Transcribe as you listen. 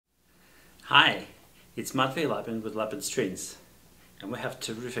Hi, it's Matvey Lapin with Lapin Strings, and we have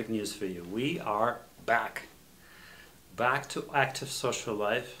terrific news for you. We are back to active social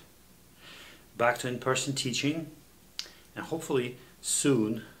life, back to in-person teaching, and hopefully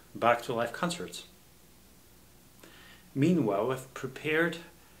soon back to live concerts. Meanwhile, we've prepared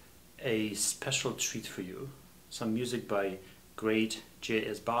a special treat for you, some music by great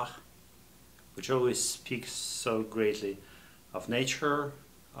J.S. Bach, which always speaks so greatly of nature,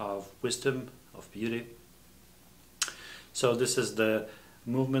 of wisdom, of beauty. So this is the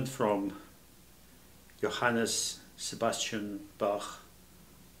movement from Johannes Sebastian Bach,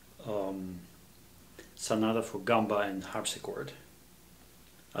 Sonata for gamba and harpsichord,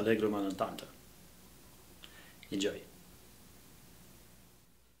 Allegro manandante. Enjoy.